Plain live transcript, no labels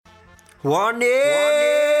Warning! Warning,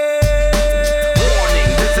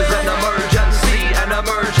 this is an emergency,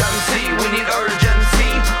 we need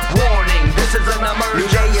urgency. Warning, this is an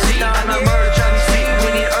emergency, we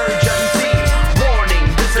need urgency. Warning,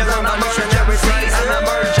 this is an emergency, we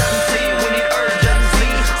need urgency.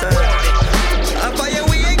 Warning. A fire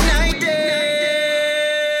we ignited.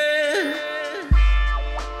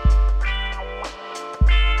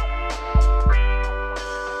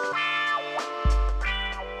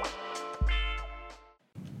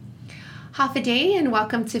 Hafa day and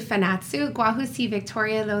welcome to Fanatsu. Gwahusi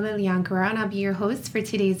Victoria Lola Liankara, and I'll be your host for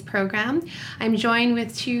today's program. I'm joined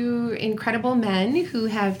with two incredible men who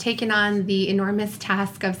have taken on the enormous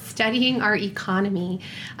task of studying our economy.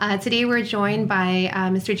 Today we're joined by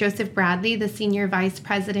Mr. Joseph Bradley, the Senior Vice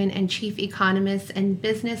President and Chief Economist and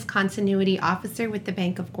Business Continuity Officer with the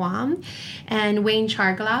Bank of Guam, and Wayne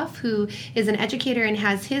Chargaloff, who is an educator and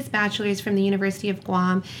has his bachelor's from the University of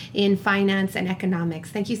Guam in Finance and Economics.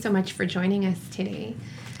 Thank you so much for joining us today.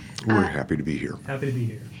 We're happy to be here. Happy to be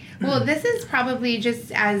here. Well, this is probably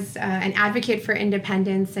just as an advocate for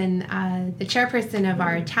independence and the chairperson of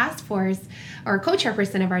our task force, or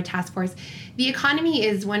co-chairperson of our task force. The economy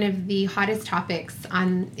is one of the hottest topics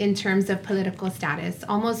in terms of political status.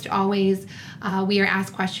 Almost always we are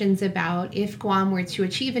asked questions about if Guam were to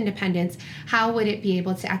achieve independence, how would it be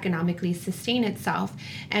able to economically sustain itself?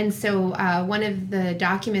 And so one of the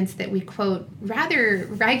documents that we quote rather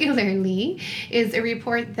regularly is a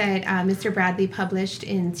report that Mr. Bradley published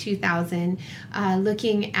in 2000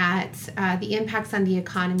 looking at the impacts on the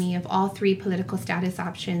economy of all three political status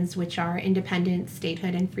options, which are independence,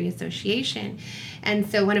 statehood, and free association. And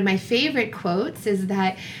so one of my favorite quotes is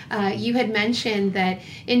that you had mentioned that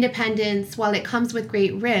independence, while it comes with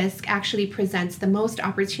great risk, actually presents the most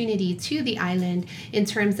opportunity to the island in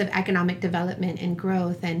terms of economic development and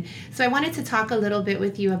growth. And so I wanted to talk a little bit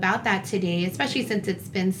with you about that today, especially since it's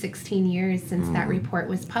been 16 years since that report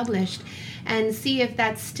was published, and see if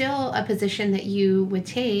that's still a position that you would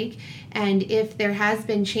take, and if there has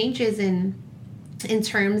been changes in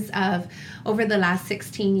terms of over the last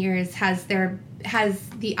 16 years, has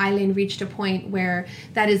the island reached a point where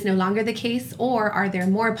that is no longer the case, or are there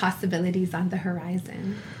more possibilities on the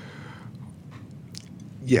horizon?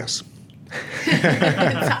 Yes.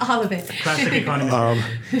 All of it. Classic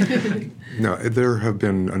economy. No, there have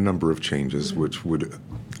been a number of changes which would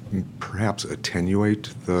perhaps attenuate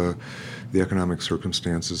the economic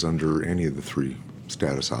circumstances under any of the three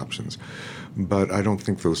status options. But I don't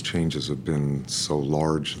think those changes have been so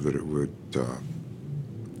large that it would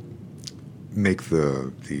make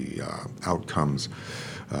the outcomes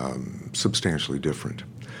substantially different.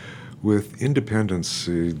 With independence,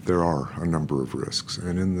 there are a number of risks.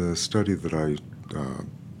 And in the study that I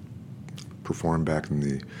performed back in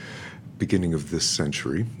the beginning of this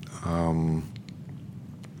century,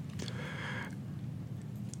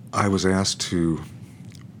 I was asked to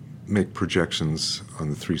make projections on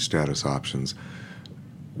the three status options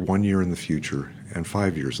 1 year in the future and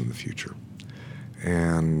 5 years in the future.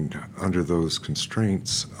 And under those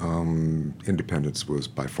constraints, independence was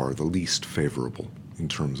by far the least favorable in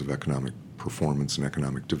terms of economic performance and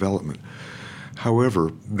economic development.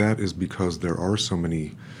 However, that is because there are so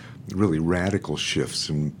many really radical shifts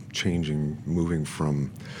in moving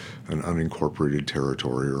from an unincorporated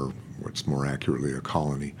territory, or what's more accurately a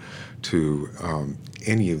colony, to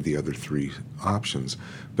any of the other three options.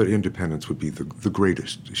 But independence would be the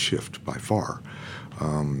greatest shift by far.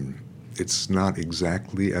 It's not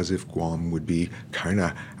exactly as if Guam would be kind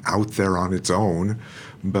of out there on its own,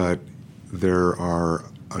 but there are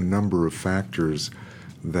a number of factors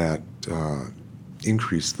that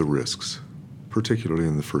increase the risks, particularly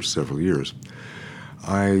in the first several years.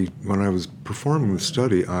 When I was performing the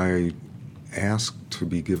study, I asked to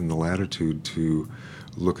be given the latitude to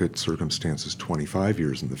look at circumstances 25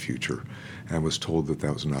 years in the future, and was told that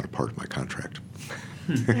that was not a part of my contract.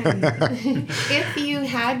 If you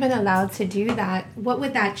had been allowed to do that, what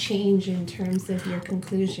would that change in terms of your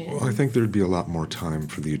conclusion? Well, I think there'd be a lot more time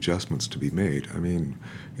for the adjustments to be made. I mean,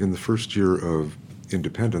 in the first year of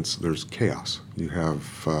independence, there's chaos. You have,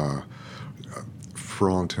 for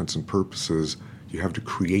all intents and purposes, you have to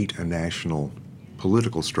create a national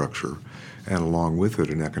political structure, and along with it,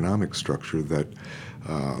 an economic structure that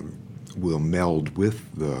will meld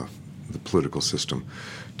with the political system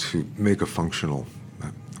to make a functional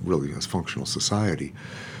society.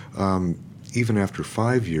 Even after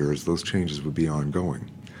 5 years, those changes would be ongoing.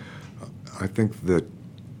 I think that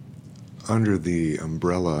under the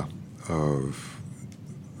umbrella of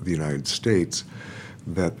the United States,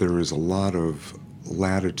 that there is a lot of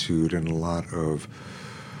latitude and a lot of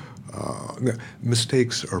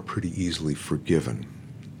Mistakes are pretty easily forgiven,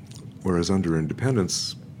 whereas under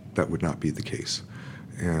independence, that would not be the case.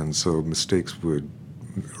 And so mistakes would,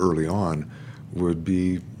 early on, would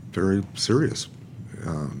be very serious,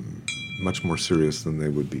 much more serious than they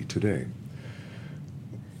would be today.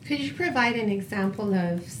 Could you provide an example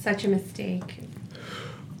of such a mistake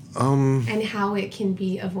and how it can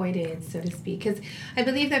be avoided, so to speak? Because I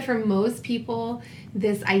believe that for most people,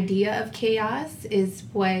 this idea of chaos is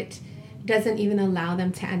what doesn't even allow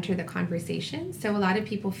them to enter the conversation. So a lot of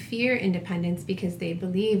people fear independence because they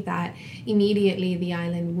believe that immediately the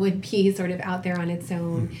island would be sort of out there on its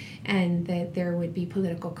own, and that there would be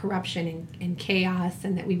political corruption and chaos,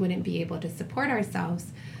 and that we wouldn't be able to support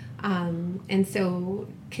ourselves. And so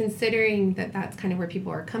considering that that's kind of where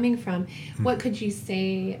people are coming from, what could you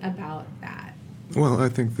say about that? Well, I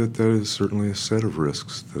think that there is certainly a set of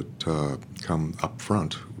risks that come up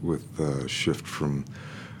front with the shift from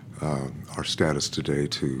our status today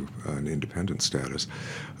to an independent status.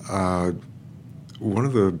 One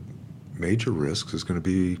of the major risks is going to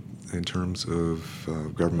be in terms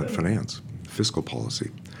of government finance, fiscal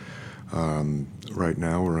policy. Right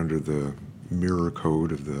now we're under the mirror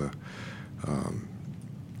code of the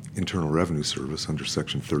Internal Revenue Service under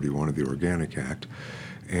Section 31 of the Organic Act,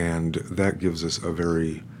 and that gives us a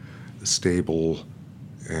very stable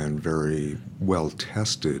and very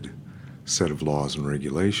well-tested set of laws and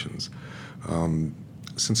regulations.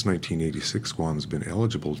 Since 1986, Guam's been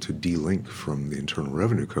eligible to delink from the Internal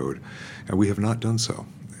Revenue Code, and we have not done so.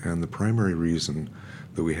 And the primary reason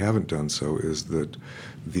that we haven't done so is that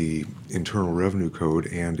the Internal Revenue Code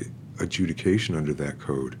and adjudication under that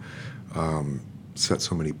code set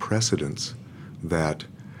so many precedents that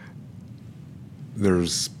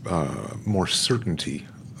there's more certainty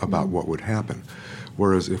about what would happen.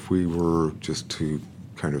 Whereas if we were just to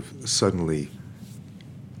kind of suddenly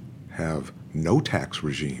have no tax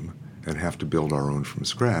regime and have to build our own from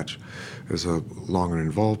scratch, is a long and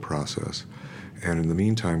involved process. And in the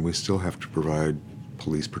meantime, we still have to provide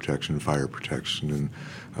police protection, fire protection, and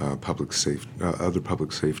other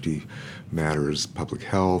public safety matters, public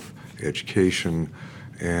health, education,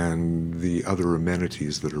 and the other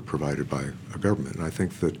amenities that are provided by a government. And I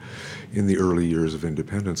think that in the early years of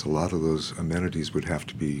independence, a lot of those amenities would have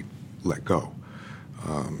to be let go.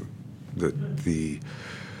 That the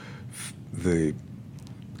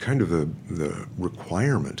kind of the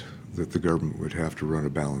requirement that the government would have to run a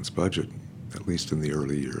balanced budget, at least in the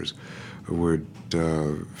early years, would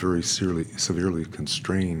very severely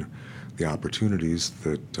constrain the opportunities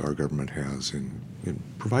that our government has in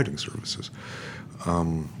providing services. How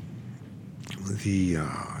do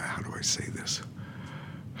I say this?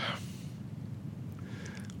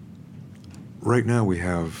 Right now we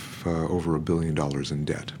have over $1 billion in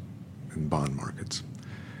debt in bond markets,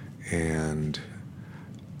 and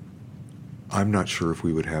I'm not sure if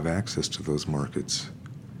we would have access to those markets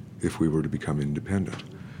if we were to become independent.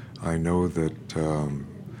 I know that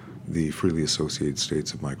the freely associated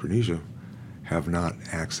states of Micronesia have not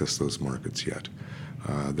accessed those markets yet.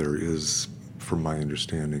 There is, from my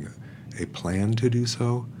understanding, a plan to do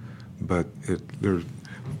so, but there's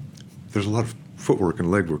a lot of footwork and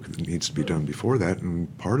legwork that needs to be done before that,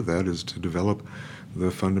 and part of that is to develop the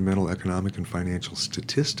fundamental economic and financial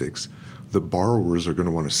statistics that borrowers are going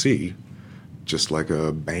to want to see, just like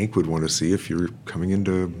a bank would want to see if you're coming in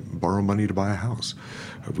to borrow money to buy a house.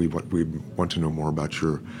 We want to know more about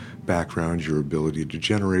your background, your ability to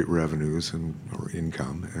generate revenues or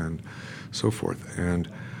income, and so forth. And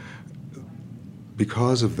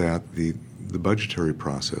because of that, the budgetary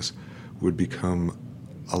process would become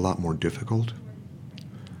a lot more difficult,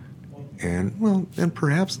 and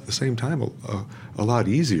perhaps at the same time a lot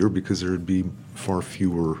easier, because there would be far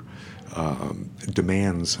fewer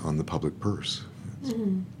demands on the public purse.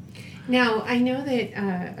 Mm-hmm. Now, I know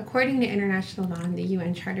that according to international law and the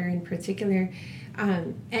UN Charter in particular,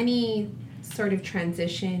 any sort of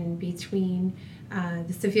transition between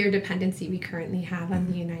the severe dependency we currently have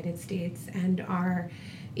on the United States and our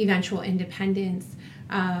eventual independence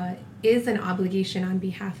is an obligation on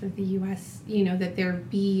behalf of the U.S., that there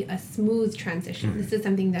be a smooth transition. This is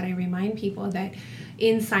something that I remind people, that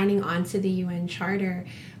in signing on to the UN Charter,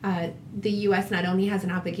 the U.S. not only has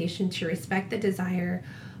an obligation to respect the desire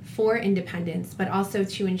for independence, but also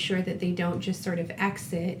to ensure that they don't just sort of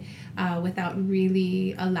exit without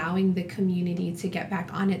really allowing the community to get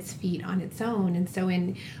back on its feet on its own. And so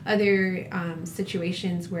in other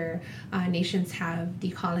situations where nations have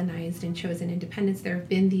decolonized and chosen independence, there have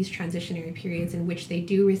been these transitionary periods in which they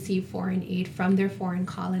do receive foreign aid from their foreign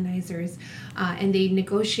colonizers, and they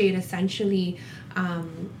negotiate essentially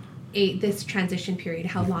this transition period,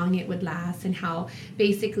 how long it would last, and how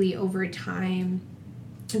basically over time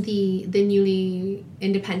the newly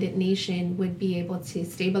independent nation would be able to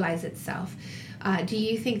stabilize itself. Do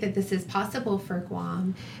you think that this is possible for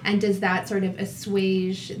Guam, and does that sort of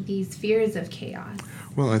assuage these fears of chaos?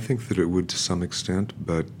 Well, I think that it would to some extent,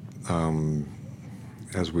 but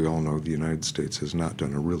as we all know, the United States has not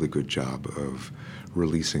done a really good job of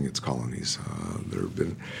releasing its colonies.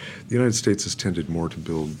 The United States has tended more to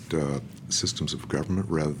build systems of government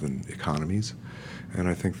rather than economies, and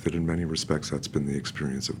I think that in many respects that's been the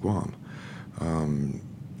experience of Guam.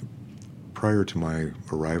 Prior to my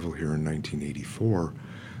arrival here in 1984,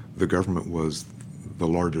 the government was the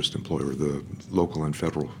largest employer. The local and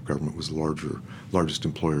federal government was the largest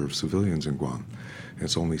employer of civilians in Guam. And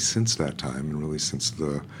it's only since that time, and really since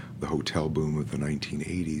the hotel boom of the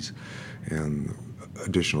 1980s and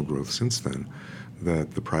additional growth since then,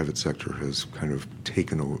 that the private sector has kind of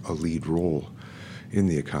taken a lead role in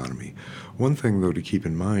the economy. One thing, though, to keep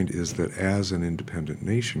in mind is that as an independent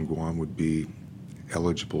nation, Guam would be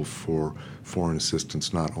eligible for foreign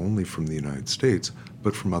assistance not only from the United States,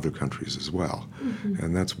 but from other countries as well. Mm-hmm.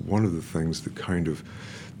 And that's one of the things that kind of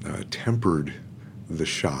tempered the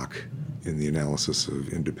shock in the analysis of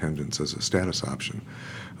independence as a status option.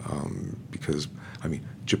 Because, I mean,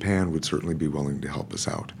 Japan would certainly be willing to help us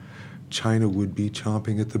out. China would be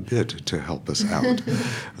chomping at the bit to help us out.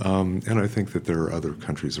 And I think that there are other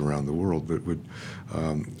countries around the world that would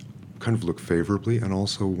kind of look favorably and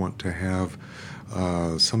also want to have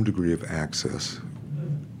some degree of access,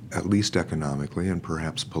 at least economically and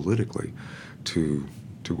perhaps politically, to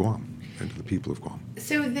Guam and to the people of Guam.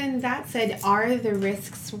 So then that said, are the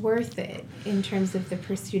risks worth it in terms of the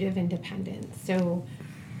pursuit of independence? So,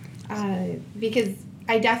 because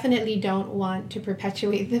I definitely don't want to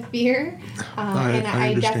perpetuate the fear, and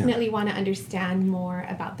I definitely want to understand more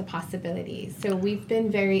about the possibilities. So we've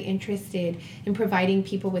been very interested in providing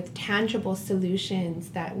people with tangible solutions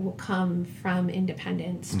that will come from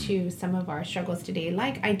independence to some of our struggles today.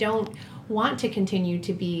 Like, I don't want to continue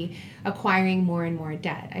to be acquiring more and more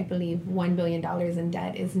debt. I believe $1 billion in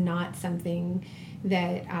debt is not something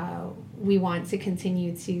that we want to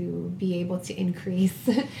continue to be able to increase.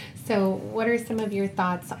 So what are some of your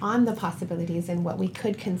thoughts on the possibilities and what we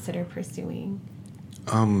could consider pursuing?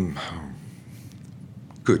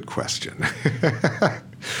 Good question.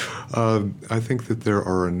 I think that there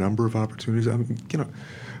are a number of opportunities. I mean,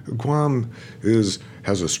 Guam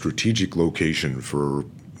has a strategic location for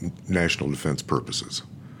national defense purposes.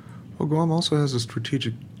 Well, Guam also has a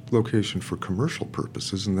strategic location for commercial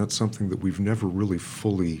purposes, and that's something that we've never really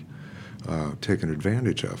fully taken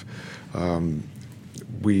advantage of.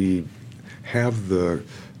 We have the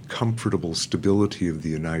comfortable stability of the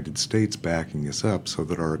United States backing us up so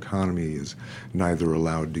that our economy is neither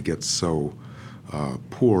allowed to get so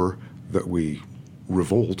poor that we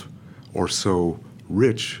revolt or so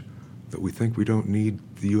rich that we think we don't need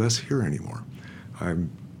the U.S. here anymore. I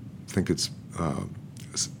think it's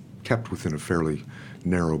kept within a fairly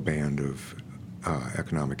narrow band of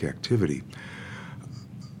economic activity.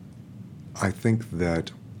 I think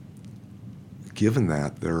that given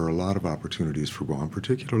that, there are a lot of opportunities for Guam,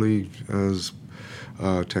 particularly as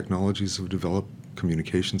technologies have developed,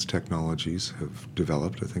 communications technologies have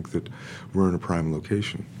developed. I think that we're in a prime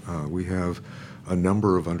location. We have a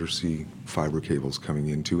number of undersea fiber cables coming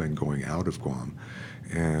into and going out of Guam,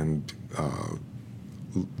 and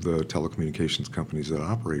the telecommunications companies that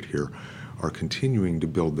operate here are continuing to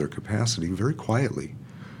build their capacity very quietly.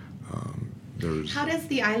 How does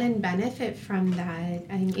the island benefit from that?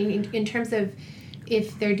 I mean, in terms of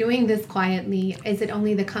if they're doing this quietly, is it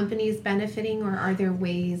only the companies benefiting, or are there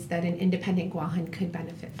ways that an independent Guam could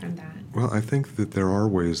benefit from that? Well, I think that there are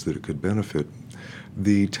ways that it could benefit.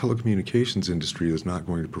 The telecommunications industry is not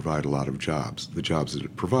going to provide a lot of jobs. The jobs that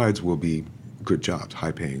it provides will be good jobs,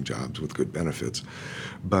 high-paying jobs with good benefits.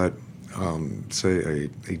 But say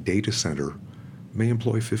a data center may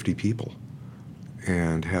employ 50 people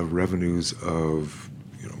and have revenues of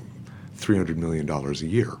 $300 million a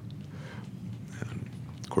year. And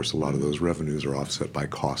of course, a lot of those revenues are offset by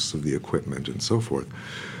costs of the equipment and so forth.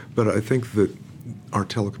 But I think that our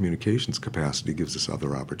telecommunications capacity gives us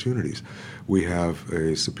other opportunities. We have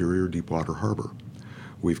a superior deepwater harbor.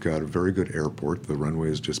 We've got a very good airport. The runway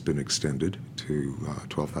has just been extended to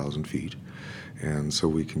 12,000 feet, and so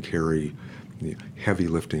we can carry heavy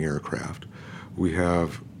lifting aircraft. We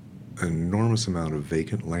have an enormous amount of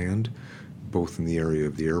vacant land, both in the area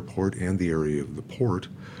of the airport and the area of the port.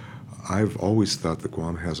 I've always thought that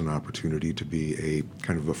Guam has an opportunity to be a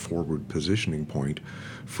kind of a forward positioning point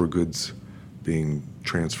for goods being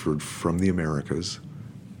transferred from the Americas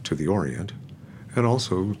to the Orient, and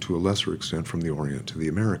also to a lesser extent from the Orient to the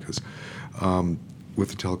Americas. With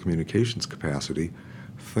the telecommunications capacity,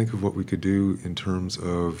 think of what we could do in terms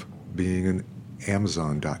of being an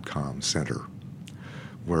Amazon.com center,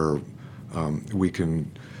 where we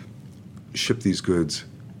can ship these goods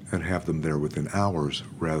and have them there within hours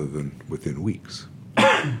rather than within weeks.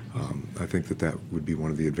 I think that would be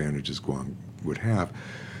one of the advantages Guam would have.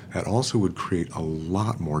 That also would create a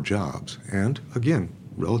lot more jobs, and again,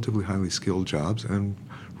 relatively highly skilled jobs and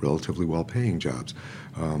relatively well-paying jobs.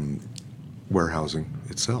 Warehousing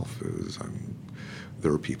itself is,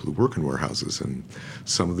 there are people who work in warehouses, and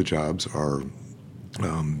some of the jobs are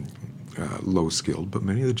low-skilled, but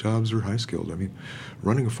many of the jobs are high-skilled. I mean,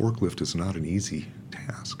 running a forklift is not an easy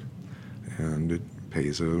task, and it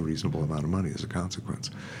pays a reasonable amount of money as a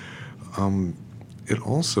consequence. It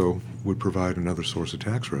also would provide another source of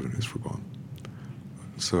tax revenues for Guam.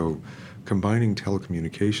 So combining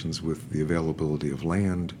telecommunications with the availability of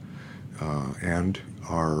land and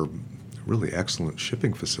our really excellent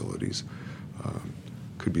shipping facilities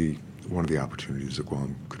could be one of the opportunities that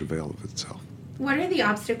Guam could avail of itself. What are the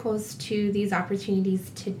obstacles to these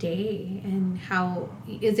opportunities today, and how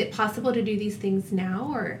is it possible to do these things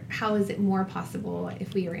now, or how is it more possible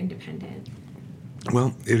if we are independent?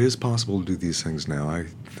 Well, it is possible to do these things now. I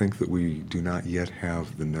think that we do not yet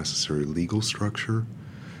have the necessary legal structure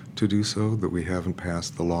to do so, that we haven't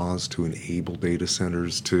passed the laws to enable data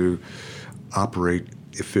centers to operate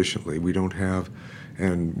efficiently. We don't have,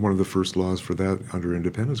 and one of the first laws for that under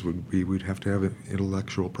independence would be we'd have to have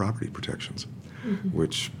intellectual property protections,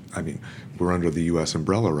 which, I mean, we're under the U.S.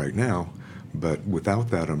 umbrella right now, but without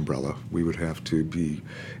that umbrella, we would have to be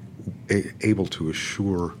able to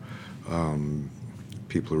assure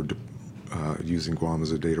people who are using Guam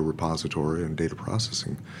as a data repository and data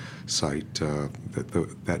processing site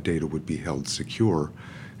that data would be held secure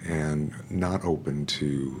and not open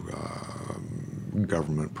to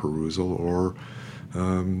government perusal or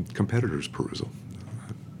competitors' perusal.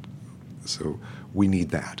 So we need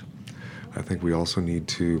that. I think we also need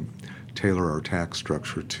to tailor our tax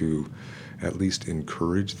structure to at least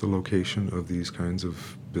encourage the location of these kinds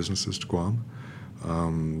of businesses to Guam.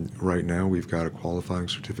 Right now, we've got a qualifying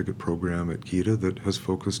certificate program at GITA that has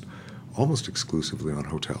focused almost exclusively on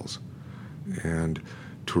hotels. And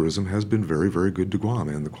tourism has been very, very good to Guam,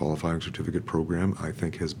 and the qualifying certificate program, I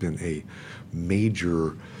think, has been a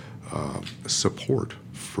major support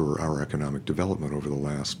for our economic development over the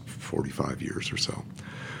last 45 years or so.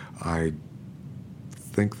 I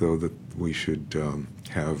think, though, that we should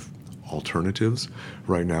have alternatives.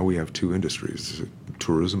 Right now, we have two industries,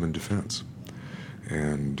 tourism and defense.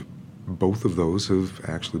 And both of those have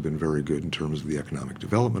actually been very good in terms of the economic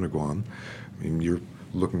development of Guam. I mean, you're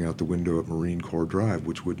looking out the window at Marine Corps Drive,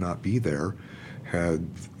 which would not be there had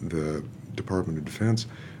the Department of Defense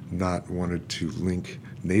not wanted to link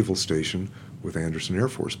Naval Station with Anderson Air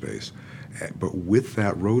Force Base. But with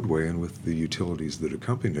that roadway and with the utilities that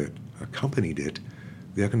accompanied it,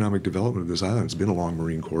 the economic development of this island has been along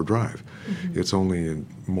Marine Corps Drive. It's only in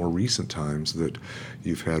more recent times that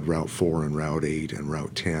you've had Route 4 and Route 8 and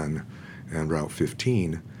Route 10 and Route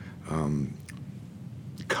 15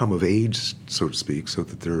 come of age, so to speak, so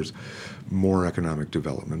that there's more economic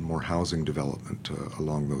development, more housing development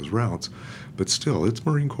along those routes. But still, it's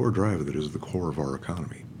Marine Corps Drive that is the core of our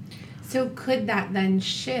economy. So could that then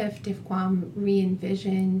shift if Guam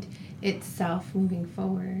re-envisioned itself moving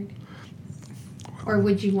forward? Or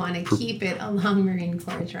would you want to keep it along Marine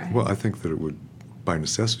Corps Drive? Well, I think that it would by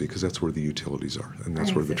necessity, because that's where the utilities are, and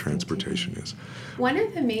that's where the transportation is. One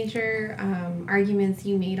of the major arguments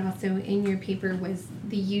you made also in your paper was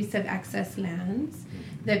the use of excess lands,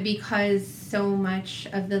 that because so much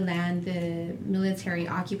of the land the military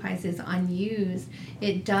occupies is unused,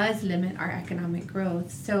 it does limit our economic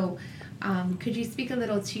growth. So could you speak a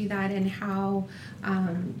little to that and how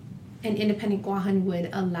an independent Guam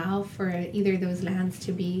would allow for either those lands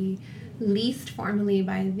to be leased formally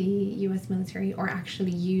by the U.S. military or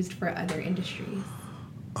actually used for other industries?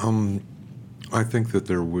 I think that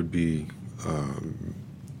there would be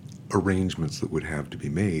arrangements that would have to be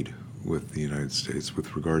made with the United States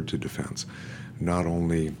with regard to defense, not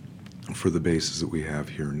only for the bases that we have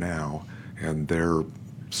here now, and they're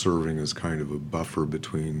serving as kind of a buffer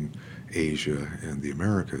between Asia and the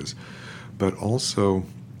Americas, but also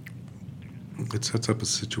it sets up a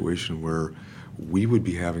situation where we would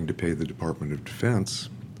be having to pay the Department of Defense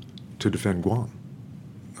to defend Guam.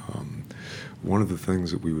 One of the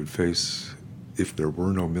things that we would face if there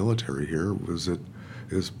were no military here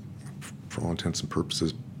is, for all intents and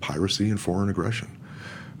purposes, piracy and foreign aggression.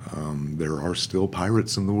 There are still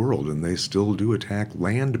pirates in the world, and they still do attack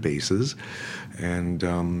land bases, and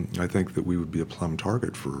I think that we would be a plum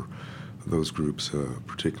target for those groups,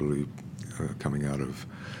 particularly coming out of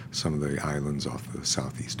some of the islands off the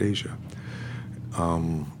Southeast Asia.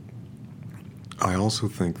 I also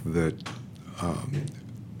think that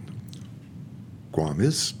Guam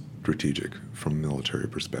is strategic from a military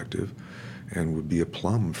perspective and would be a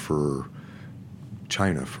plum for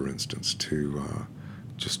China, for instance, to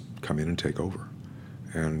just come in and take over.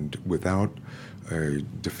 And without a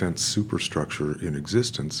defense superstructure in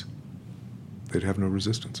existence, they'd have no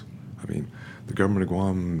resistance. I mean, the government of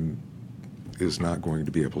Guam is not going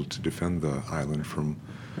to be able to defend the island from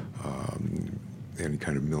any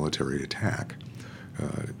kind of military attack.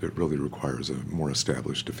 It really requires a more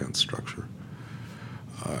established defense structure.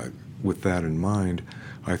 With that in mind,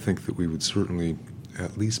 I think that we would certainly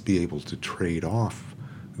at least be able to trade off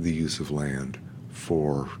the use of land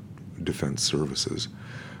for defense services,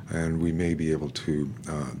 and we may be able to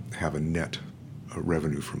have a net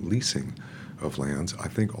revenue from leasing of lands. I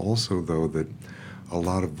think also, though, that a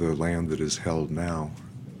lot of the land that is held now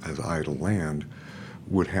as idle land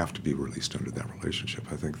would have to be released under that relationship.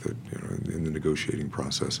 I think that in the negotiating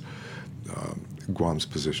process, Guam's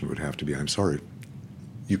position would have to be, I'm sorry,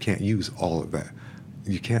 you can't use all of that.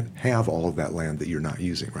 You can't have all of that land that you're not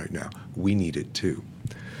using right now. We need it too.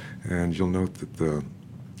 And you'll note that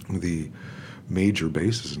the major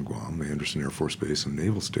bases in Guam, Andersen Air Force Base and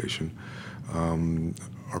Naval Station,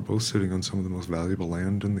 are both sitting on some of the most valuable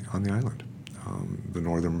land on the island. The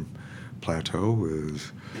northern plateau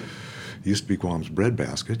used to be Guam's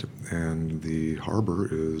breadbasket, and the harbor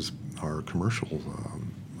is our commercial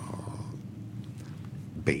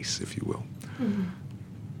base, if you will. Mm-hmm.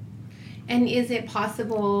 And is it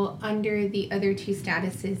possible under the other two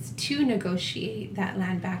statuses to negotiate that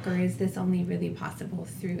land back, or is this only really possible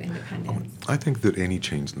through independence? I think that any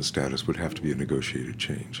change in the status would have to be a negotiated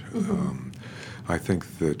change. Mm-hmm. I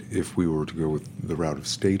think that if we were to go with the route of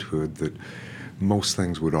statehood, that most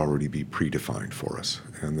things would already be predefined for us,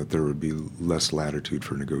 and that there would be less latitude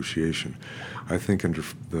for negotiation. I think under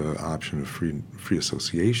the option of free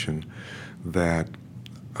association, that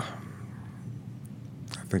I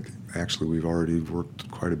think actually we've already worked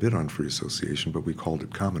quite a bit on free association, but we called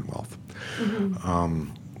it Commonwealth. Mm-hmm.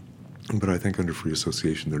 But I think under free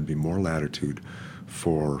association there'd be more latitude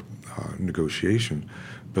for negotiation,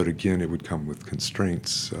 but again it would come with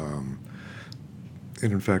constraints. And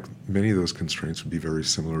in fact, many of those constraints would be very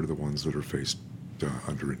similar to the ones that are faced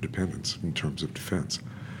under independence in terms of defense.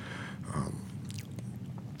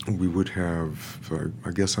 We would have,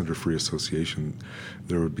 I guess under free association,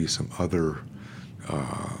 there would be some other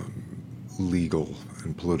legal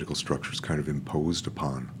and political structures kind of imposed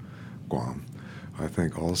upon Guam. I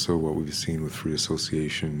think also what we've seen with free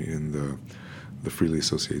association in the freely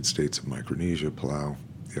associated states of Micronesia, Palau,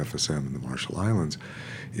 the FSM, and the Marshall Islands,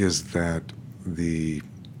 is that the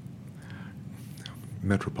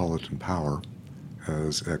metropolitan power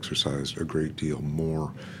has exercised a great deal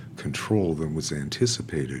more control than was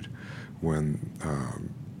anticipated when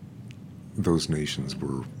those nations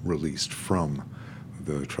were released from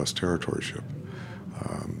the trust territoryship.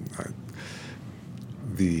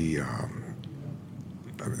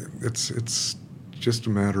 It's just a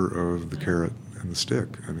matter of the carrot and the stick.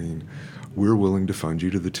 I mean, we're willing to fund you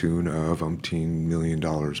to the tune of umpteen $1 million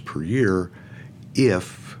per year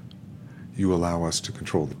if you allow us to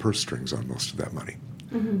control the purse strings on most of that money.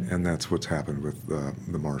 Mm-hmm. And that's what's happened with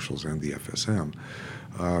the Marshalls and the FSM,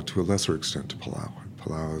 to a lesser extent to Palau.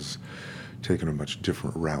 Palau has taken a much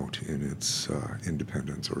different route in its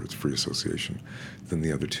independence or its free association than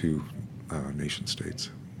the other two nation states.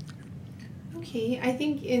 Okay, I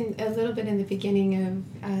think a little bit in the beginning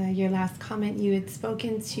of your last comment, you had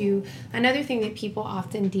spoken to another thing that people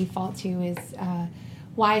often default to is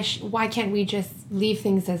why can't we just leave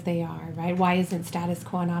things as they are, right? Why isn't status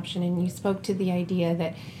quo an option? And you spoke to the idea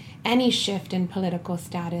that any shift in political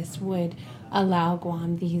status would allow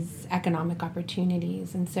Guam these economic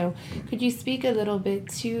opportunities. And so could you speak a little bit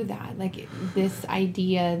to that, like this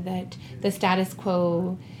idea that the status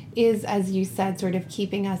quo is, as you said, sort of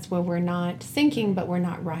keeping us where we're not sinking, but we're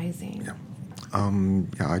not rising? Yeah,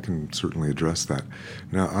 I can certainly address that.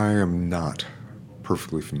 Now, I am not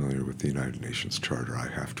perfectly familiar with the United Nations Charter. I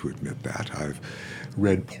have to admit that. I've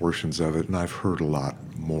read portions of it, and I've heard a lot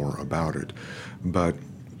more about it. But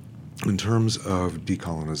in terms of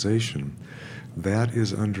decolonization, that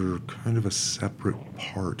is under kind of a separate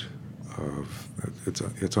part of,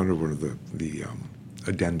 it's under one of the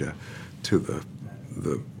addenda to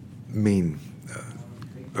the main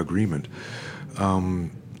agreement.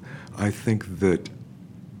 I think that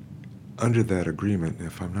under that agreement,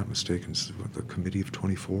 if I'm not mistaken, it's what, the Committee of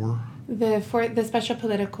 24? The Special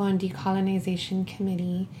Political and Decolonization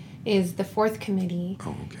Committee is the fourth committee.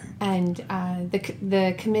 Oh, okay. And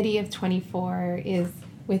the Committee of 24 is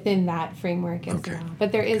within that framework as Okay. well.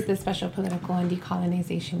 But there is the Special Political and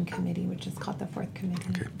Decolonization Committee, which is called the fourth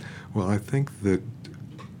committee. Okay. Well, I think that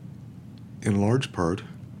in large part,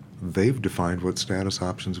 they've defined what status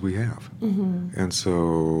options we have. And so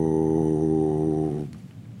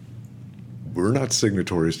we're not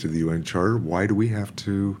signatories to the UN Charter. Why do we have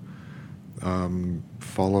to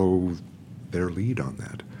follow their lead on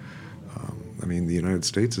that? I mean, the United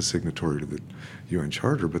States is signatory to the UN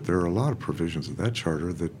Charter, but there are a lot of provisions of that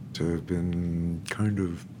charter that have been kind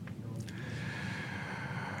of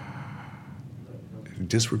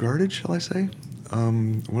disregarded, shall I say?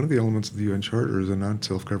 One of the elements of the UN Charter is that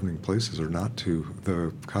non-self-governing places are not to,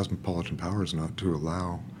 the cosmopolitan power is not to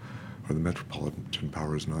allow, or the metropolitan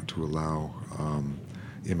power is not to allow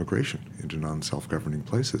immigration into non-self-governing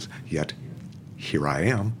places. Yet, here I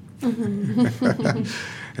am.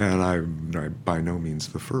 And I'm by no means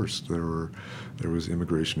the first. There was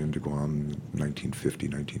immigration into Guam in 1950,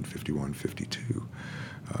 1951, 52,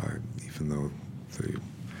 even though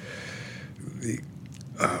the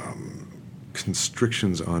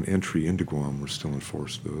constrictions on entry into Guam were still in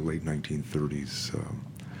force. The late 1930s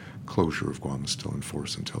closure of Guam was still in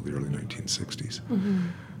force until the early 1960s.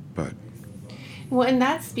 But Well, and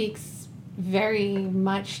that speaks very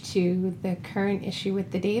much to the current issue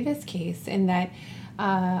with the Davis case, in that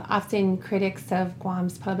often critics of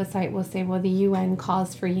Guam's plebiscite will say, well, the UN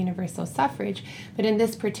calls for universal suffrage. But in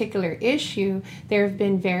this particular issue, there have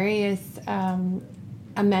been various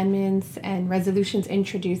amendments and resolutions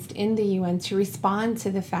introduced in the UN to respond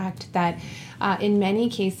to the fact that in many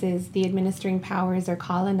cases the administering powers or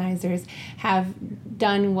colonizers have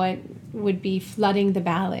done what would be flooding the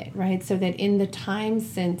ballot, right? So that in the time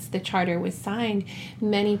since the charter was signed,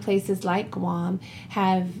 many places like Guam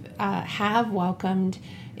have welcomed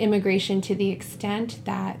immigration to the extent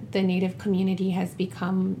that the Native community has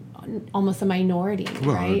become almost a minority,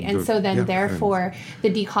 Well, right? And the- so then yeah, therefore the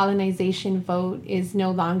decolonization vote is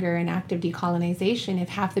no longer an act of decolonization if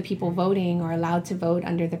half the people voting or allowed to vote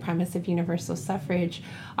under the premise of universal suffrage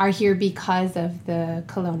are here because of the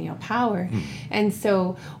colonial power. And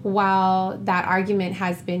so while that argument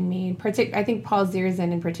has been made, I think Paul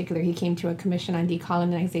Zierzan in particular, he came to a Commission on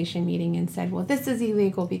Decolonization meeting and said, well, this is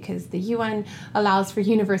illegal because the UN allows for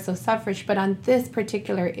universal suffrage. But on this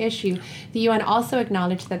particular issue, the UN also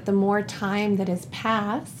acknowledged that the more time that has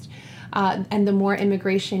passed and the more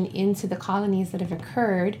immigration into the colonies that have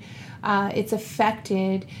occurred, it's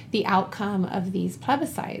affected the outcome of these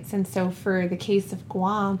plebiscites. And so for the case of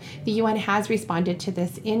Guam, the UN has responded to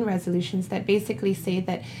this in resolutions that basically say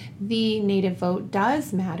that the Native vote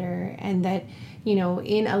does matter, and that, you know,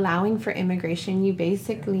 in allowing for immigration, you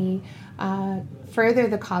basically further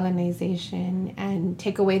the colonization and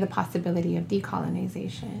take away the possibility of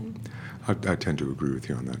decolonization. I tend to agree with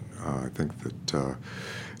you on that. I think that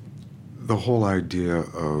the whole idea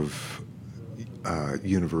of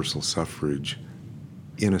universal suffrage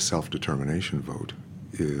in a self-determination vote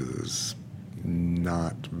is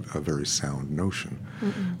not a very sound notion.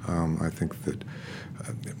 I think that,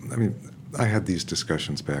 I had these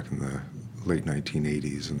discussions back in the late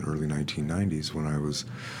 1980s and early 1990s when I was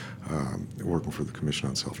working for the Commission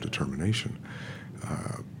on Self-Determination.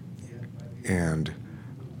 And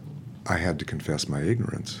I had to confess my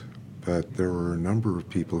ignorance, but there were a number of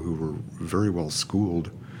people who were very well schooled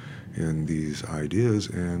in these ideas,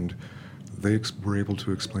 and they were able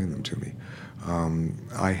to explain them to me.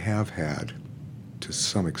 I have had, to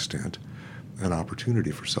some extent, an opportunity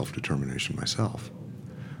for self-determination myself,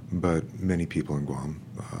 but many people in Guam,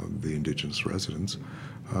 the indigenous residents,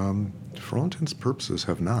 for all intents and purposes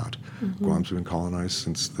have not. Guam's been colonized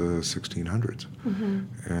since the 1600s,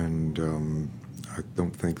 and I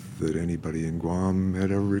don't think that anybody in Guam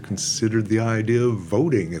had ever considered the idea of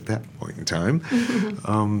voting at that point in time.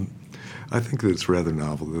 I think that it's rather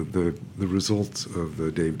novel. The results of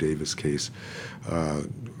the Dave Davis case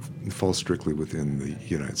fall strictly within the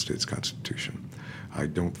United States Constitution. I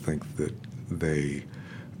don't think that they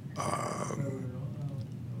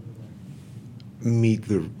meet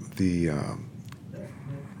the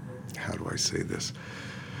how do I say this?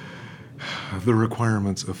 The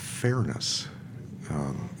requirements of fairness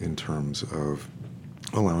in terms of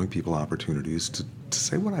allowing people opportunities to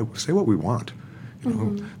say what we want. You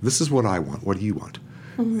know, this is what I want. What do you want?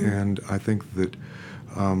 And I think that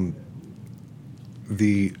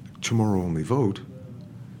the tomorrow-only vote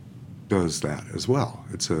does that as well.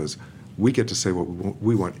 It says we get to say what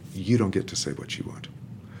we want. You don't get to say what you want.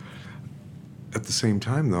 at the same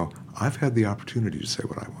time, though, I've had the opportunity to say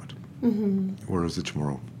what I want, whereas the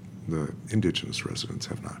Chamorro, the indigenous residents,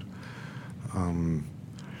 have not.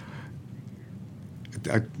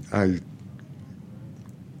 I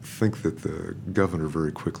think that the governor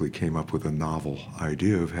very quickly came up with a novel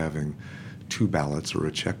idea of having two ballots or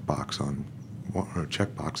a checkboxes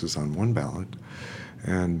on one ballot,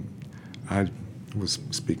 and I was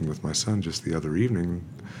speaking with my son just the other evening,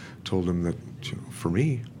 told him that, for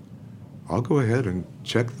me, I'll go ahead and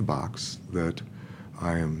check the box that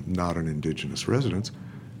I am not an indigenous resident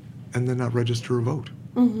and then not register a vote.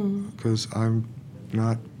 Because I'm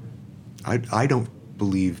not, I don't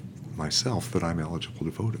believe myself that I'm eligible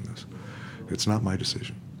to vote in this. It's not my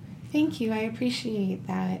decision. Thank you. I appreciate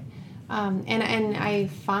that. And I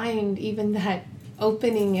find even that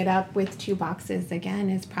opening it up with two boxes again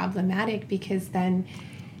is problematic, because then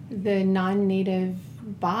the non-native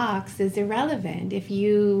box is irrelevant. If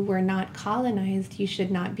you were not colonized, you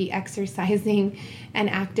should not be exercising an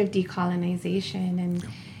act of decolonization.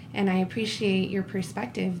 And I appreciate your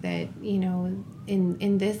perspective that,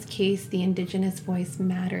 in this case, the indigenous voice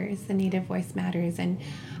matters, the native voice matters. And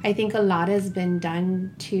I think a lot has been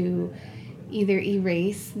done to either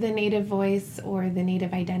erase the native voice or the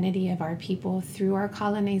native identity of our people through our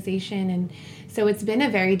colonization. And so it's been a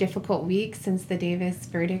very difficult week since the Davis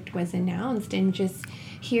verdict was announced, and just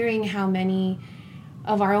hearing how many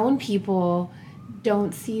of our own people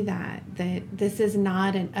don't see that this is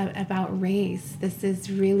not about race. This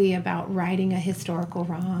is really about righting a historical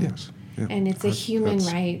wrong. Yes. Yeah. And it's a human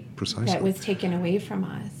right precisely that was taken away from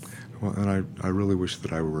us. Well, and I really wish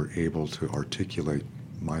that I were able to articulate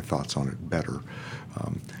my thoughts on it better.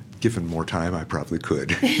 Given more time, I probably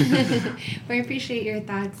could. Well, I appreciate your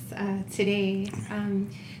thoughts today.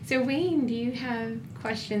 So Wayne, do you have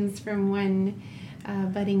questions from one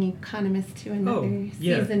budding economist to another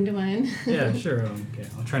seasoned one? Yeah, sure. Okay.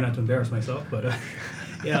 I'll try not to embarrass myself, but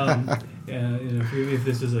if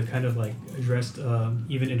this is a kind of like addressed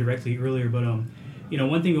even indirectly earlier, but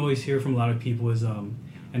one thing we always hear from a lot of people is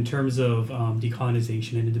in terms of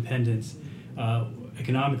decolonization and independence,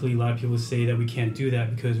 economically, a lot of people say that we can't do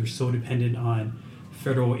that because we're so dependent on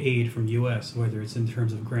federal aid from U.S., whether it's in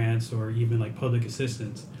terms of grants or even like public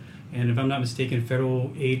assistance. And if I'm not mistaken,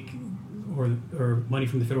 federal aid or money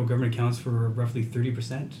from the federal government accounts for roughly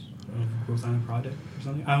 30% of gross domestic product or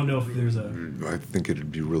something. I don't know if there's a... I think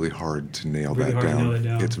it'd be really hard to nail that down.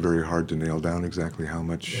 It's very hard to nail down exactly how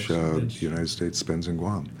much the United States spends in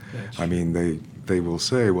Guam. I mean, they will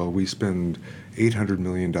say, well, we spend $800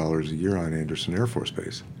 million a year on Anderson Air Force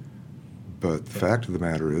Base. But the fact of the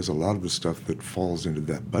matter is, a lot of the stuff that falls into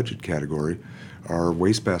that budget category are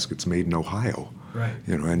wastebaskets made in Ohio. Right.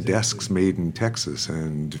 And desks made in Texas,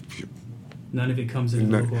 and none of it comes into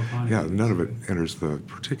the local economy. Yeah, none of it enters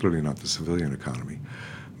particularly not the civilian economy,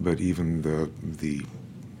 but even the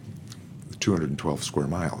 212 square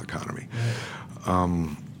mile economy. Right.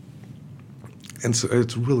 And so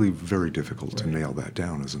it's really very difficult to nail that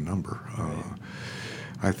down as a number.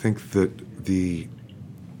 I think that the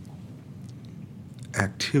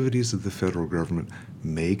activities of the federal government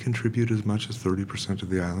may contribute as much as 30% of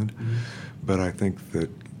the island, but I think that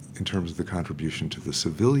in terms of the contribution to the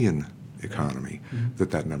civilian economy,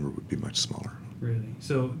 that number would be much smaller. Really?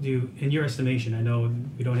 So in your estimation, I know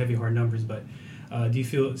we don't have any hard numbers, but do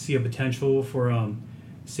you see a potential for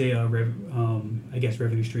say,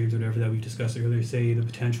 revenue streams or whatever that we've discussed earlier, say the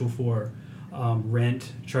potential for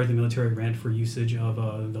charge the military rent for usage of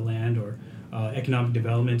the land, or economic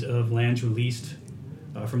development of lands released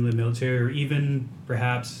from the military, or even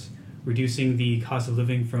perhaps reducing the cost of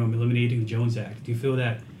living from eliminating the Jones Act? Do you feel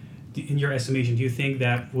that, in your estimation, do you think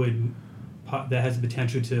that has the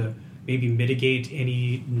potential to maybe mitigate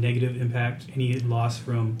any negative impact, any loss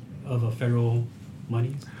of a federal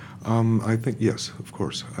money? I think, yes, of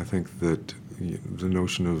course. I think that the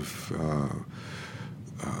notion of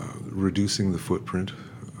reducing the footprint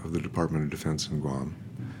of the Department of Defense in Guam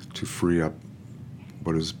to free up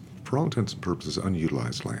what is, for all intents and purposes,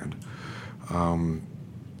 unutilized land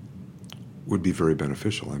would be very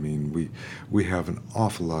beneficial. I mean, we have an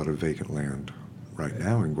awful lot of vacant land right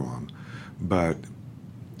now in Guam, but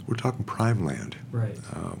we're talking prime land, right?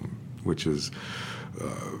 Which is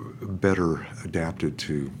better adapted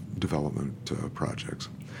to development projects.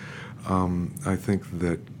 I think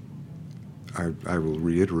that I will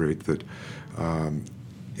reiterate that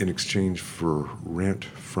in exchange for rent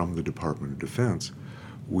from the Department of Defense,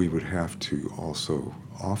 we would have to also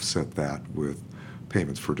offset that with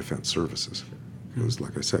payments for defense services. Because,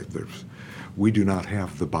 like I said, we do not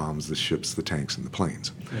have the bombs, the ships, the tanks, and the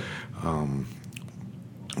planes,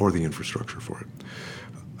 or the infrastructure for it.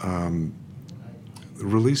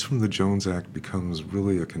 release from the Jones Act becomes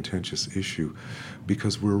really a contentious issue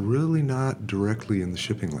because we're really not directly in the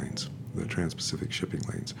shipping lanes, the Trans-Pacific shipping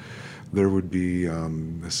lanes. There would be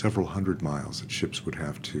several hundred miles that ships would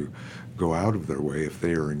have to go out of their way if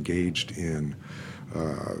they are engaged in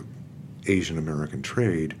Asian American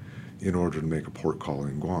trade in order to make a port call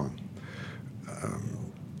in Guam.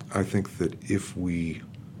 I think that if we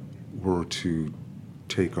were to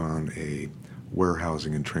take on a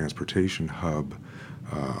warehousing and transportation hub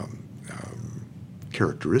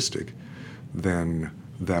characteristic, then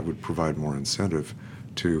that would provide more incentive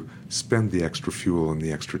to spend the extra fuel and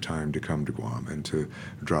the extra time to come to Guam and to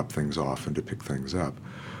drop things off and to pick things up.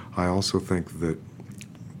 I also think that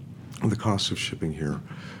the cost of shipping here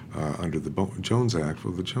under the Jones Act,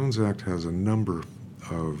 well, the Jones Act has a number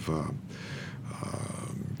of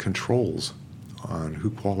controls on who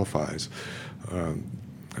qualifies.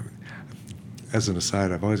 As an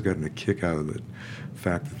aside, I've always gotten a kick out of the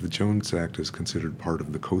fact that the Jones Act is considered part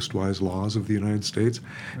of the coastwise laws of the United States,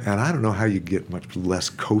 and I don't know how you get much less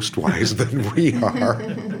coastwise than we are.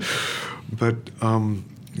 But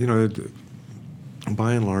you know,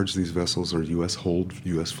 by and large, these vessels are U.S.-hulled,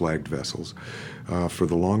 U.S.-flagged vessels. For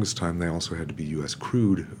the longest time, they also had to be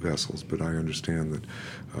U.S.-crewed vessels, but I understand that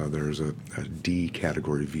there's a D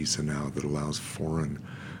category visa now that allows foreign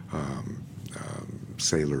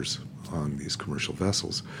sailors on these commercial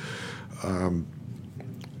vessels.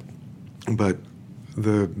 But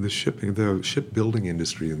the shipbuilding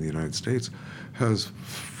industry in the United States has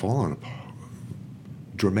fallen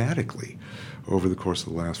dramatically over the course of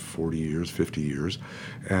the last 40 years, 50 years,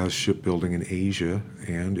 as shipbuilding in Asia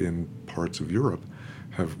and in parts of Europe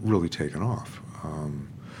have really taken off.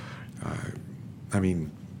 I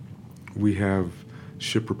mean, we have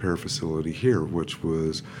ship repair facility here, which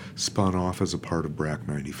was spun off as a part of BRAC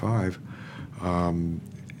 95,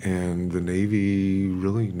 and the Navy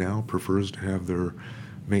really now prefers to have their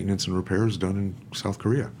maintenance and repairs done in South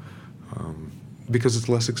Korea because it's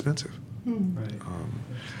less expensive. Right.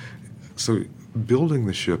 So building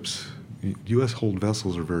the ships, U.S.-hulled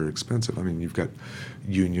vessels are very expensive. I mean, you've got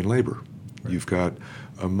union labor. Right. You've got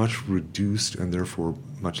a much reduced and therefore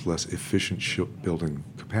much less efficient shipbuilding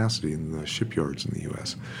capacity in the shipyards in the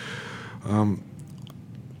U.S.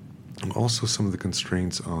 Also, some of the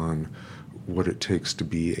constraints on what it takes to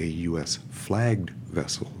be a U.S.-flagged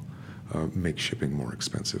vessel make shipping more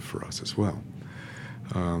expensive for us as well.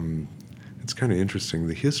 It's kind of interesting.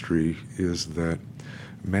 The history is that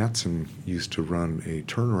Matson used to run a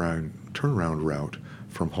turnaround route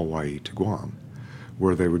from Hawaii to Guam,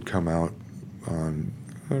 where they would come out on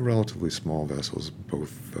relatively small vessels,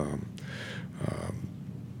 both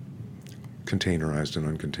containerized and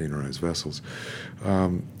uncontainerized vessels,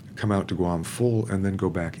 come out to Guam full and then go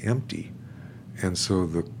back empty. And so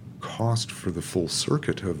the cost for the full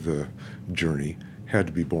circuit of the journey had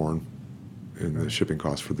to be borne in the shipping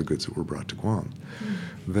costs for the goods that were brought to Guam.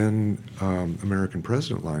 Mm-hmm. Then American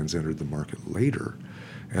President Lines entered the market later,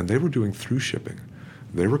 and they were doing through shipping.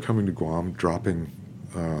 They were coming to Guam, dropping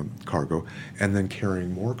cargo, and then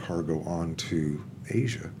carrying more cargo on to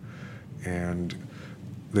Asia. And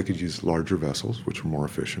they could use larger vessels, which were more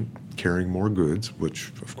efficient, carrying more goods,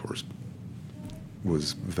 which, of course,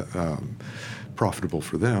 was profitable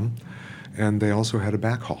for them. And they also had a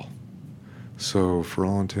backhaul. So for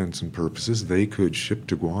all intents and purposes, they could ship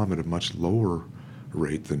to Guam at a much lower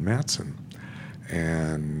rate than Matson.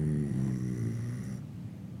 And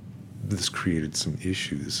this created some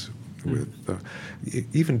issues with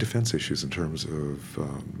even defense issues in terms of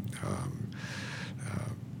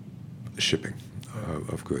shipping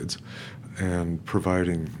of goods and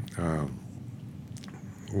providing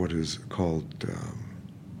what is called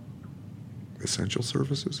essential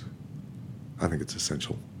services. I think it's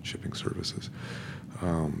essential shipping services,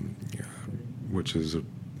 which is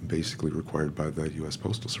basically required by the U.S.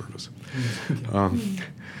 Postal Service.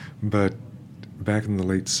 But back in the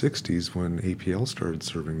late 60s, when APL started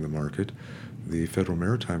serving the market, the Federal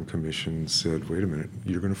Maritime Commission said, wait a minute,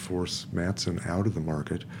 you're going to force Matson out of the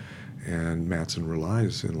market, and Matson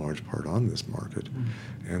relies in large part on this market.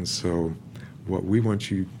 And so what we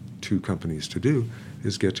want you two companies to do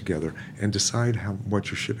is get together and decide what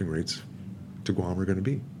your shipping rates to Guam are going to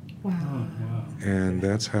be. Wow. Wow. And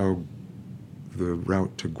that's how the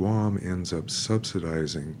route to Guam ends up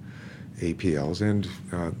subsidizing APLs and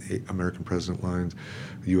American President Lines,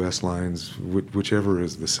 U.S. Lines, whichever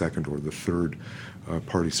is the second or the third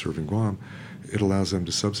party serving Guam. It allows them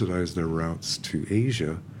to subsidize their routes to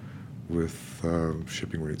Asia with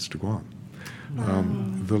shipping rates to Guam. Wow.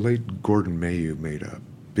 The late Gordon Mayhew made a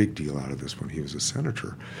big deal out of this when he was a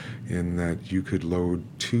senator, in that you could load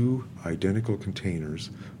 2 identical containers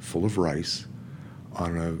full of rice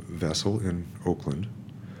on a vessel in Oakland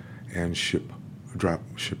and ship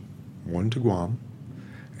one to Guam,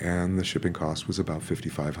 and the shipping cost was about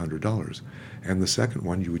 $5,500. And the second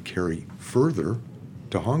one you would carry further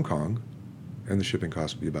to Hong Kong, and the shipping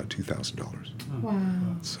cost would be about $2,000.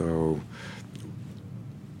 Wow. So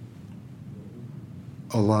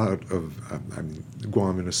a lot of,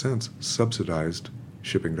 Guam, in a sense, subsidized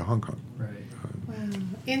shipping to Hong Kong. Right. Wow.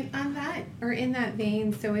 In that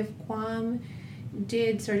vein, so if Guam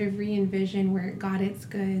did sort of re-envision where it got its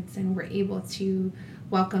goods and were able to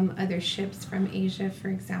welcome other ships from Asia, for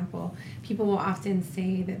example, people will often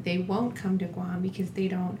say that they won't come to Guam because they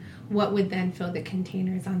don't, what would then fill the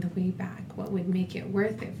containers on the way back? What would make it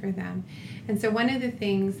worth it for them? And so one of the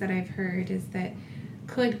things that I've heard is that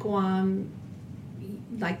could Guam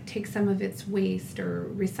like take some of its waste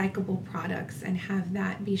or recyclable products and have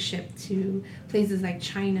that be shipped to places like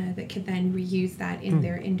China that could then reuse that in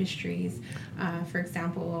their industries. For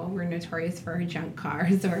example, we're notorious for our junk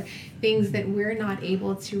cars or things that we're not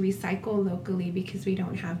able to recycle locally because we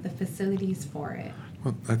don't have the facilities for it.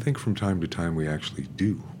 Well, I think from time to time we actually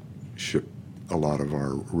do ship a lot of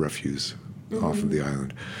our refuse off of the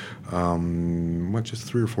island. Just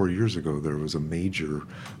 3 or 4 years ago, there was a major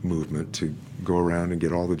movement to go around and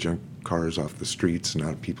get all the junk cars off the streets and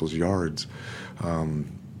out of people's yards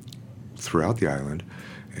throughout the island,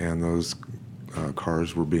 and those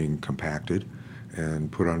cars were being compacted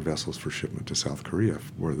and put on vessels for shipment to South Korea,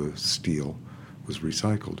 where the steel was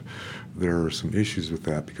recycled. There are some issues with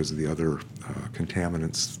that because of the other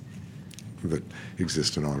contaminants that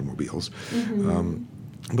exist in automobiles.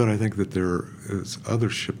 But I think that there is other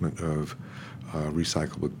shipment of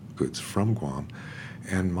recyclable goods from Guam,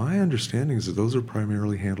 and my understanding is that those are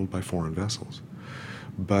primarily handled by foreign vessels.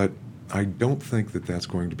 But I don't think that that's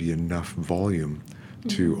going to be enough volume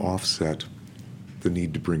to offset the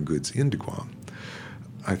need to bring goods into Guam.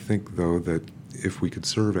 I think, though, that if we could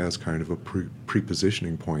serve as kind of a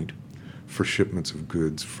prepositioning point for shipments of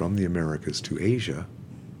goods from the Americas to Asia,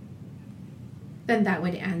 then that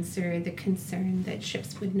would answer the concern that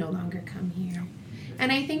ships would no longer come here.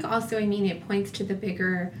 And I think also, it points to the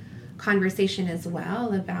bigger conversation as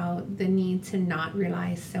well about the need to not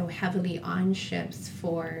rely so heavily on ships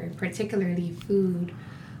for particularly food.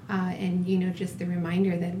 And, just the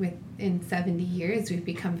reminder that within 70 years, we've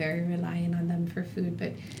become very reliant on them for food.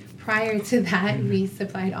 But prior to that, we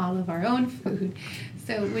supplied all of our own food.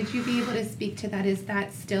 So would you be able to speak to that? Is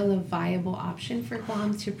that still a viable option for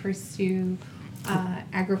Guam to pursue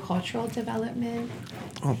agricultural development?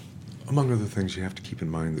 Oh, among other things, you have to keep in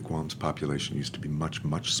mind that Guam's population used to be much,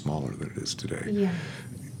 much smaller than it is today. Yeah.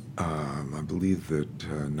 I believe that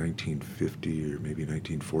 1950 or maybe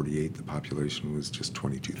 1948, the population was just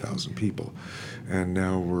 22,000 people. And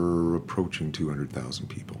now we're approaching 200,000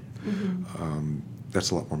 people.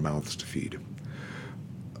 That's a lot more mouths to feed.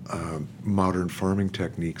 Modern farming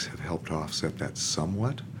techniques have helped offset that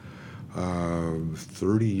somewhat.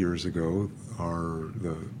 30 years ago,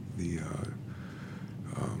 the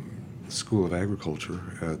School of Agriculture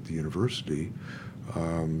at the university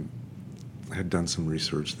had done some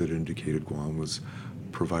research that indicated Guam was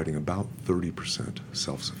providing about 30%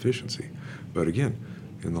 self-sufficiency. But again,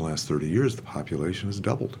 in the last 30 years, the population has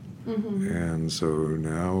doubled. And so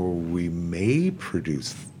now we may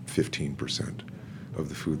produce 15% of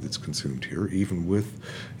the food that's consumed here, even with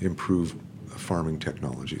improved farming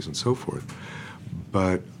technologies and so forth.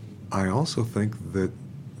 But I also think that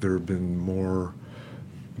there have been more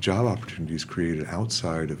job opportunities created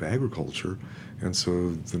outside of agriculture, and so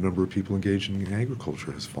the number of people engaged in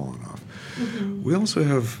agriculture has fallen off. We also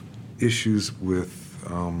have issues with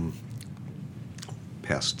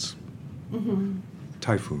pests,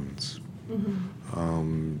 typhoons,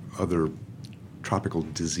 other tropical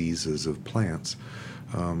diseases of plants.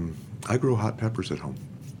 I grow hot peppers at home,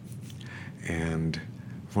 and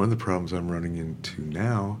one of the problems I'm running into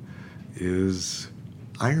now is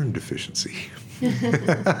iron deficiency.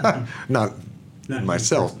 Not in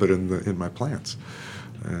myself, but in my plants.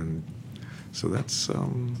 And so that's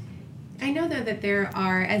I know though that there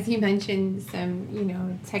are, as you mentioned,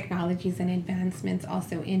 some technologies and advancements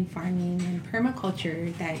also in farming and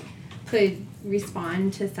permaculture that could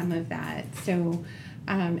respond to some of that. So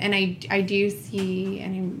and I do see,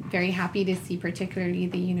 and I'm very happy to see particularly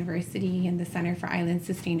the university and the Center for Island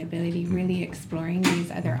Sustainability really exploring these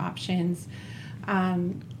other options.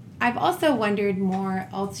 I've also wondered more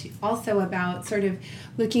also about sort of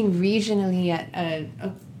looking regionally at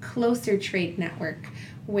a closer trade network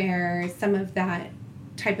where some of that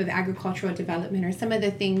type of agricultural development, or some of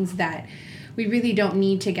the things that we really don't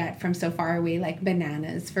need to get from so far away, like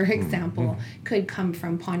bananas, for example, could come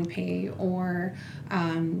from Pohnpei, or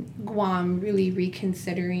Guam really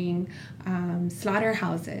reconsidering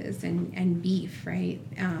slaughterhouses and beef, right?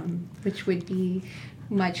 Which would be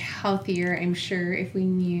much healthier, I'm sure, if we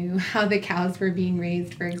knew how the cows were being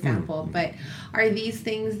raised, for example. But are these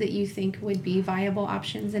things that you think would be viable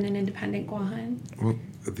options in an independent Guahan? Well,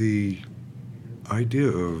 the idea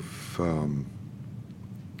of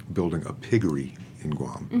building a piggery in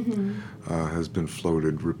Guam has been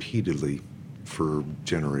floated repeatedly for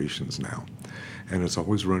generations now. And it's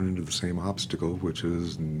always run into the same obstacle, which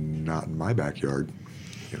is not in my backyard,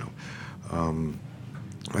 you know.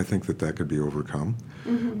 I think that could be overcome.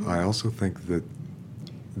 I also think that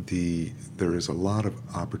there is a lot of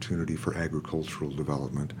opportunity for agricultural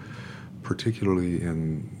development, particularly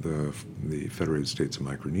in the Federated States of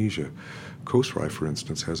Micronesia. Coastrai, for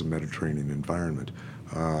instance, has a Mediterranean environment.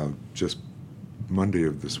 Just Monday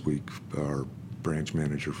of this week, our branch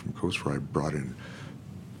manager from Coastrai brought in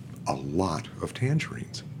a lot of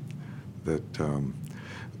tangerines that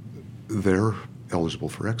they're eligible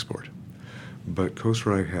for export. But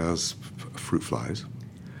Coastrai has fruit flies,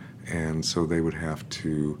 and so they would have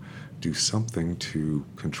to do something to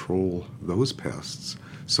control those pests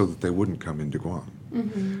so that they wouldn't come into Guam.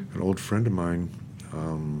 An old friend of mine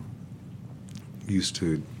used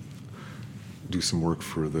to do some work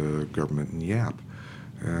for the government in Yap,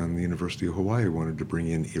 and the University of Hawaii wanted to bring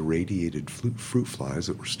in irradiated fruit flies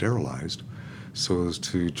that were sterilized so as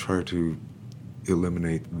to try to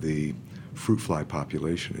eliminate the fruit fly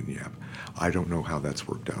population in Yap. I don't know how that's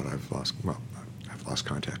worked out. I've lost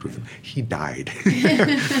contact with him. He died.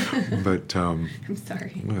 But I'm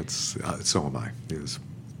sorry. So am I. He was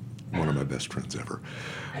one of my best friends ever.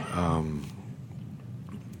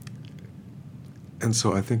 And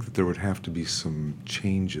so I think that there would have to be some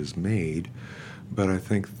changes made, but I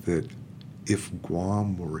think that if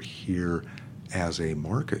Guam were here as a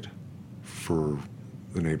market for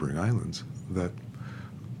the neighboring islands, that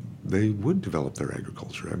they would develop their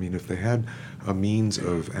agriculture. I mean, if they had a means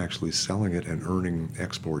of actually selling it and earning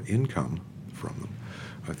export income from them,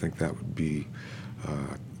 I think that would be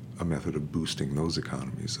a method of boosting those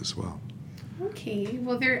economies as well. Okay,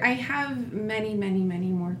 well, I have many, many, many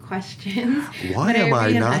more questions. Why am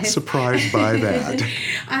I not surprised by that?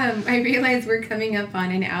 I realize we're coming up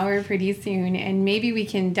on an hour pretty soon, and maybe we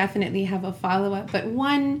can definitely have a follow-up, but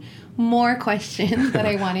one more question that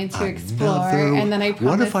I wanted to explore, and then I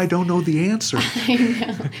promise... What if I don't know the answer? I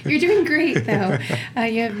know. You're doing great, though.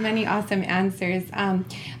 You have many awesome answers.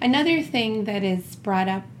 Another thing that is brought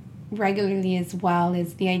up regularly as well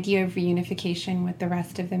is the idea of reunification with the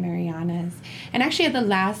rest of the Marianas. And actually at the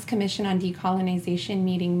last Commission on Decolonization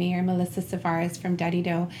meeting, Mayor Melissa Savares from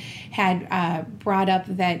Dadido had brought up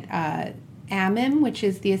that AMIM, which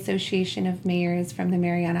is the Association of Mayors from the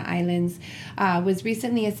Mariana Islands, was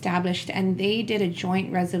recently established, and they did a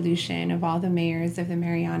joint resolution of all the mayors of the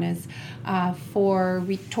Marianas towards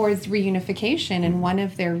reunification. And one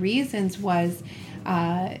of their reasons was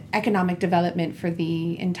economic development for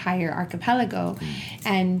the entire archipelago.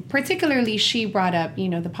 And particularly she brought up,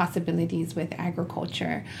 the possibilities with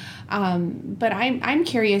agriculture. But I'm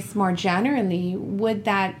curious more generally, would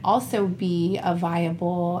that also be a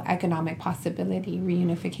viable economic possibility,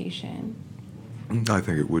 reunification? I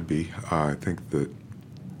think it would be. I think that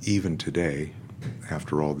even today,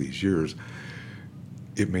 after all these years,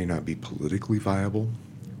 it may not be politically viable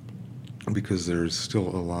because there's still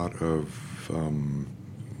a lot of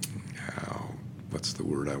what's the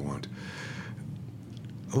word I want?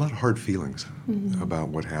 A lot of hard feelings about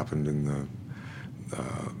what happened in the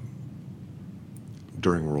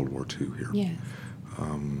during World War II here. Yes.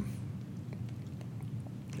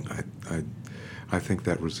 I think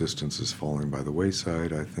that resistance is falling by the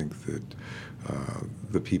wayside. I think that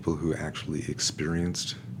the people who actually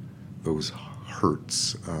experienced those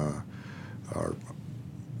hurts are.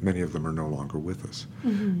 Many of them are no longer with us,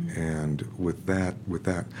 and with that,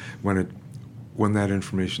 when that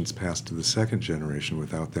information's passed to the second generation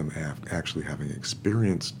without them actually having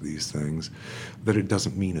experienced these things, that it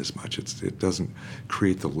doesn't mean as much. It doesn't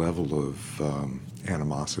create the level of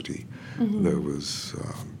animosity that was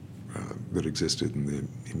that existed in the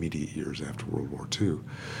immediate years after World War II.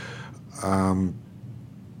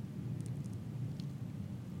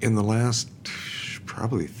 In the last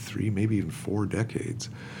probably 3, maybe even 4 decades.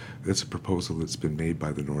 It's a proposal that's been made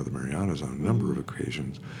by the Northern Marianas on a number of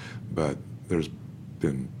occasions, but there's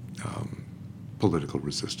been political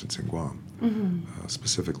resistance in Guam,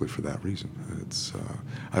 specifically for that reason.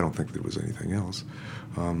 I don't think there was anything else.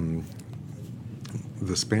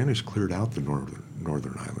 the Spanish cleared out the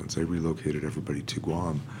northern islands. They relocated everybody to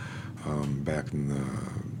Guam back in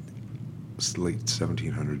the late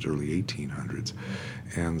 1700s, early 1800s.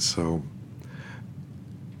 And so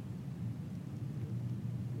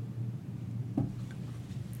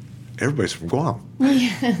everybody's from Guam.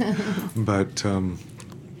 But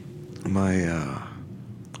my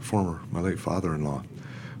late father-in-law,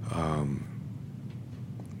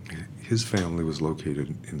 his family was located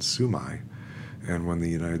in Sumai, and when the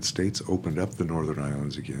United States opened up the Northern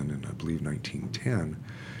Islands again in, I believe, 1910,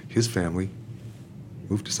 his family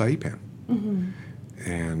moved to Saipan.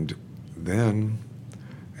 And then,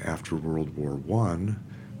 after World War I,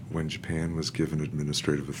 when Japan was given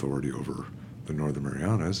administrative authority over the Northern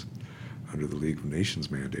Marianas under the League of Nations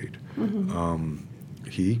mandate,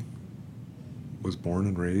 he was born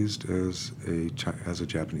and raised as a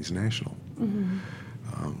Japanese national.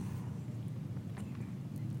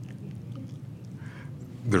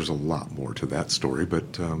 There's a lot more to that story,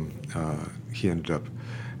 but he ended up,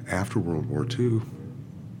 after World War II,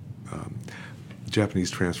 the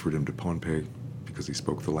Japanese transferred him to Pohnpei because he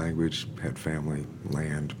spoke the language, had family,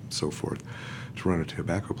 land, so forth, to run a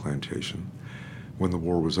tobacco plantation. When the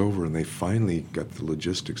war was over and they finally got the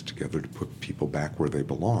logistics together to put people back where they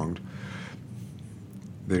belonged,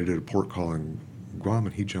 they did a port call in Guam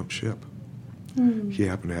and he jumped ship. He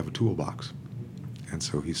happened to have a toolbox, and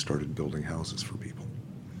so he started building houses for people.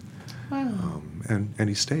 Wow. And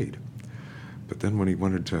he stayed. But then when he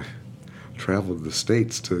wanted to travel to the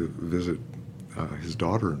States to visit his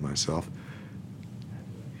daughter and myself,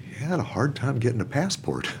 he had a hard time getting a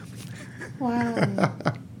passport. Wow.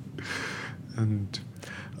 And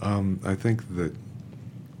I think that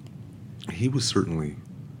he was certainly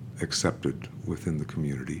accepted within the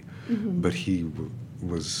community, but he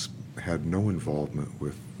had no involvement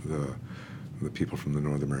with the people from the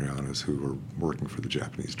Northern Marianas who were working for the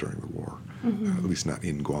Japanese during the war, at least not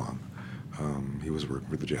in Guam. He was working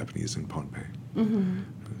for the Japanese in Pohnpei.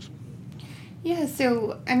 Yeah,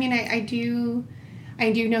 so, I mean, I do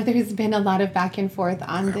know there's been a lot of back and forth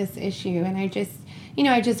on this issue, and I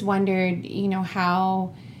just wondered,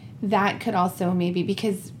 how that could also maybe,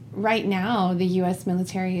 because right now the U.S.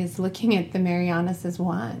 military is looking at the Marianas as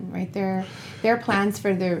one, right? Their plans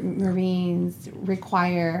for the Marines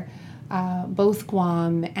require both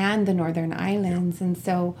Guam and the Northern Islands, and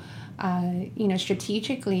so,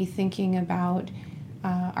 strategically thinking about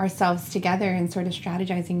ourselves together and sort of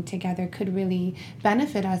strategizing together could really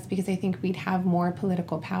benefit us, because I think we'd have more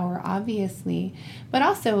political power, obviously, but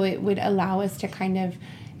also it would allow us to kind of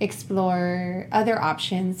explore other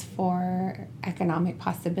options for economic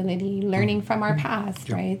possibility, learning from our past,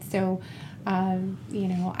 right? So,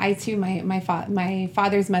 I too, my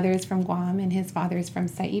father's mother is from Guam and his father's from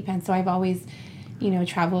Saipan, so I've always,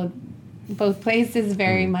 traveled both places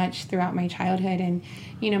very much throughout my childhood, and,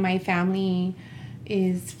 my family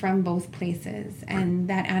is from both places, and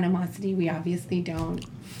that animosity we obviously don't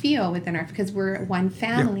feel within because we're one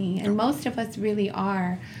family, and most of us really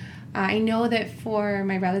are. I know that for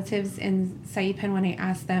my relatives in Saipan, when I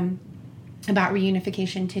ask them about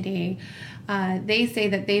reunification today, they say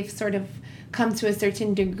that they've sort of come to a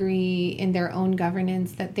certain degree in their own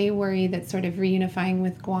governance that they worry that sort of reunifying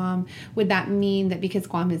with Guam, would that mean that because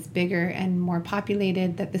Guam is bigger and more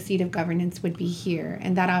populated, that the seat of governance would be here?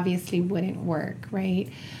 And that obviously wouldn't work, right?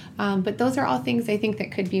 But those are all things I think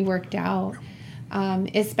that could be worked out,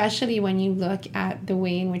 especially when you look at the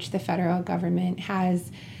way in which the federal government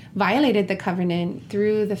has violated the covenant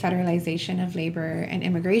through the federalization of labor and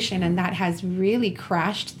immigration, and that has really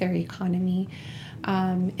crashed their economy.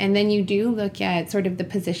 And then you do look at sort of the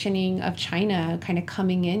positioning of China kind of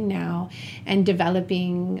coming in now and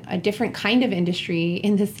developing a different kind of industry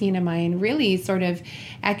in the cinema and really sort of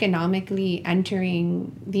economically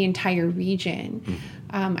entering the entire region.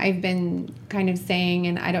 I've been kind of saying,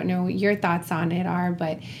 and I don't know what your thoughts on it are,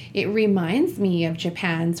 but it reminds me of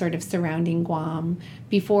Japan sort of surrounding Guam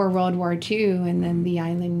before World War II and then the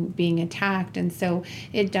island being attacked. And so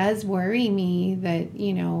it does worry me that,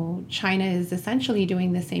 China is essentially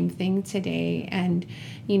doing the same thing today. And,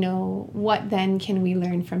 what then can we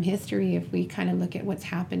learn from history if we kind of look at what's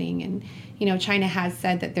happening? And, China has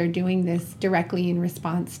said that they're doing this directly in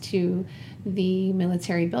response to the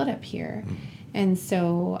military buildup here. And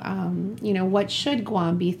so, what should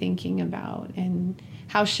Guam be thinking about, and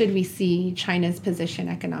how should we see China's position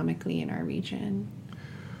economically in our region?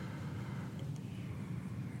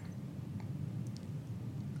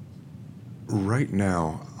 Right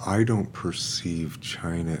now, I don't perceive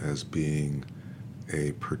China as being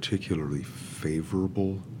a particularly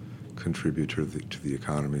favorable contributor to the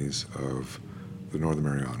economies of the Northern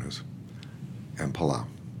Marianas and Palau.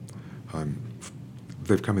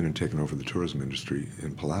 They've come in and taken over the tourism industry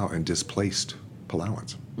in Palau and displaced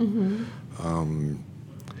Palauans.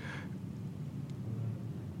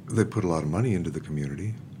 They put a lot of money into the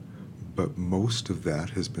community, but most of that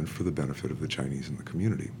has been for the benefit of the Chinese in the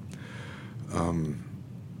community.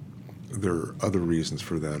 There are other reasons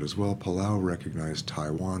for that as well. Palau recognized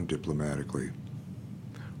Taiwan diplomatically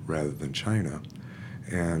rather than China,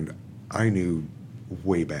 and I knew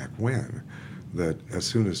way back when that as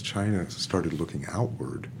soon as China started looking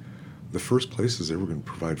outward, the first places they were going to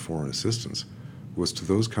provide foreign assistance was to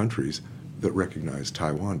those countries that recognized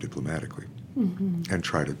Taiwan diplomatically and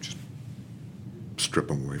try to just strip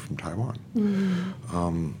them away from Taiwan.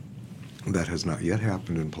 That has not yet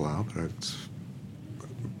happened in Palau, but it's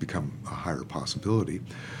become a higher possibility.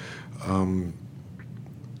 I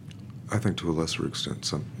think to a lesser extent,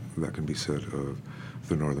 some that can be said of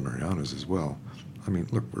the Northern Marianas as well. I mean,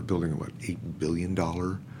 look, we're building a, $8 billion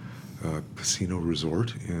casino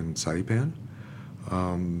resort in Saipan.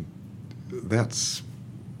 That's,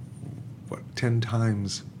 10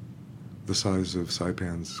 times the size of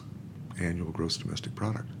Saipan's annual gross domestic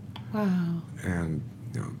product. Wow. And,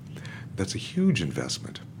 that's a huge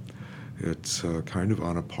investment. It's kind of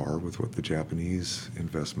on a par with what the Japanese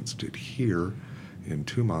investments did here in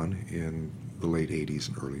Tumon in the late 80s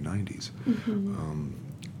and early 90s.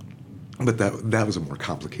 But that was a more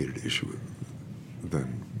complicated issue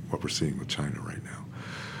than what we're seeing with China right now.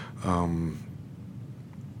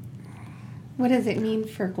 What does it mean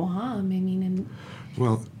for Guam? I mean,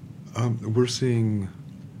 we're seeing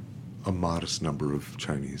a modest number of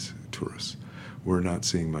Chinese tourists. We're not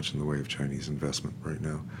seeing much in the way of Chinese investment right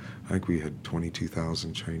now. I think we had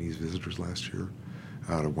 22,000 Chinese visitors last year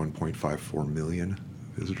out of 1.54 million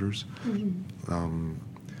visitors.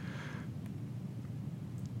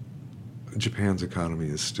 Japan's economy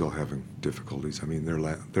is still having difficulties. I mean,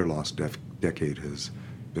 their lost decade has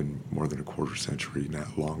been more than a quarter century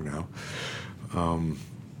long now.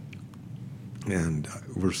 And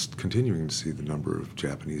we're continuing to see the number of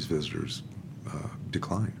Japanese visitors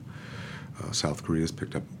decline. South Korea has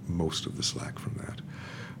picked up most of the slack from that.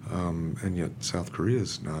 And yet South Korea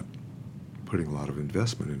is not putting a lot of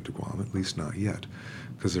investment into Guam, at least not yet,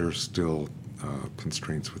 because there are still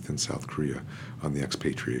constraints within South Korea on the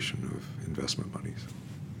expatriation of investment monies.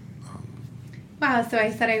 Wow, so I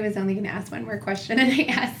said I was only going to ask one more question, and I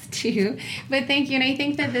asked two. But thank you, and I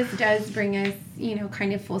think that this does bring us,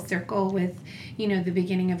 kind of full circle with, the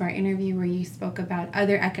beginning of our interview where you spoke about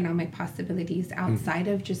other economic possibilities outside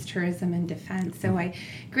of just tourism and defense. So I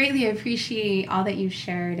greatly appreciate all that you've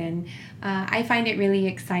shared, and I find it really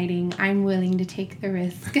exciting. I'm willing to take the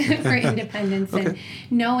risk for independence and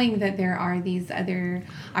knowing that there are these other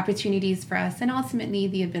opportunities for us, and ultimately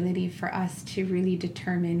the ability for us to really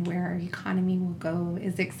determine where our economy will go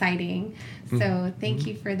is exciting. So thank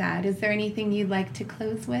you for that. Is there anything you'd like to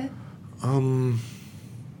close with?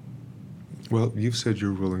 Well, you've said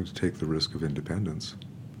you're willing to take the risk of independence.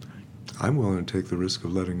 I'm willing to take the risk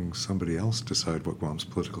of letting somebody else decide what Guam's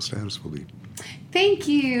political status will be. Thank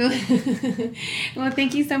you. Well,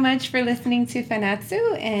 thank you so much for listening to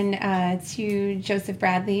Fanatsu, and to Joseph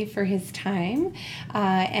Bradley for his time,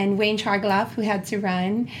 and Wayne Chargloff, who had to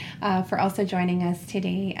run, for also joining us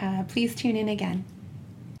today. Please tune in again.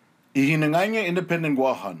 Ihinanganya Independent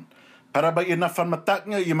Guahan. Para ba ina fan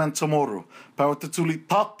mataknya iman tomorrow, para tatuli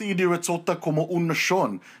takti di retota como una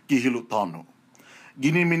shon gihilu tano.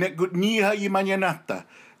 Gini minek gut niha imanya nata,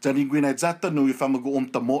 jani gwina zata no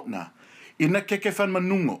ifamagu tamotna. Ina keke fan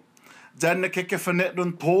manungo, jana keke fanet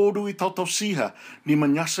don todu I tautau siha, ni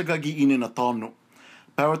manyasaga gi inina tano.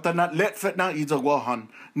 Para tanat let fetna ida Guahan,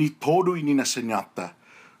 ni todu inina senyata.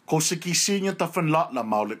 Kosiki sinya ta fan latla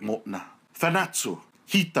maulik motna. Fanatsu,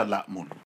 hita latmun.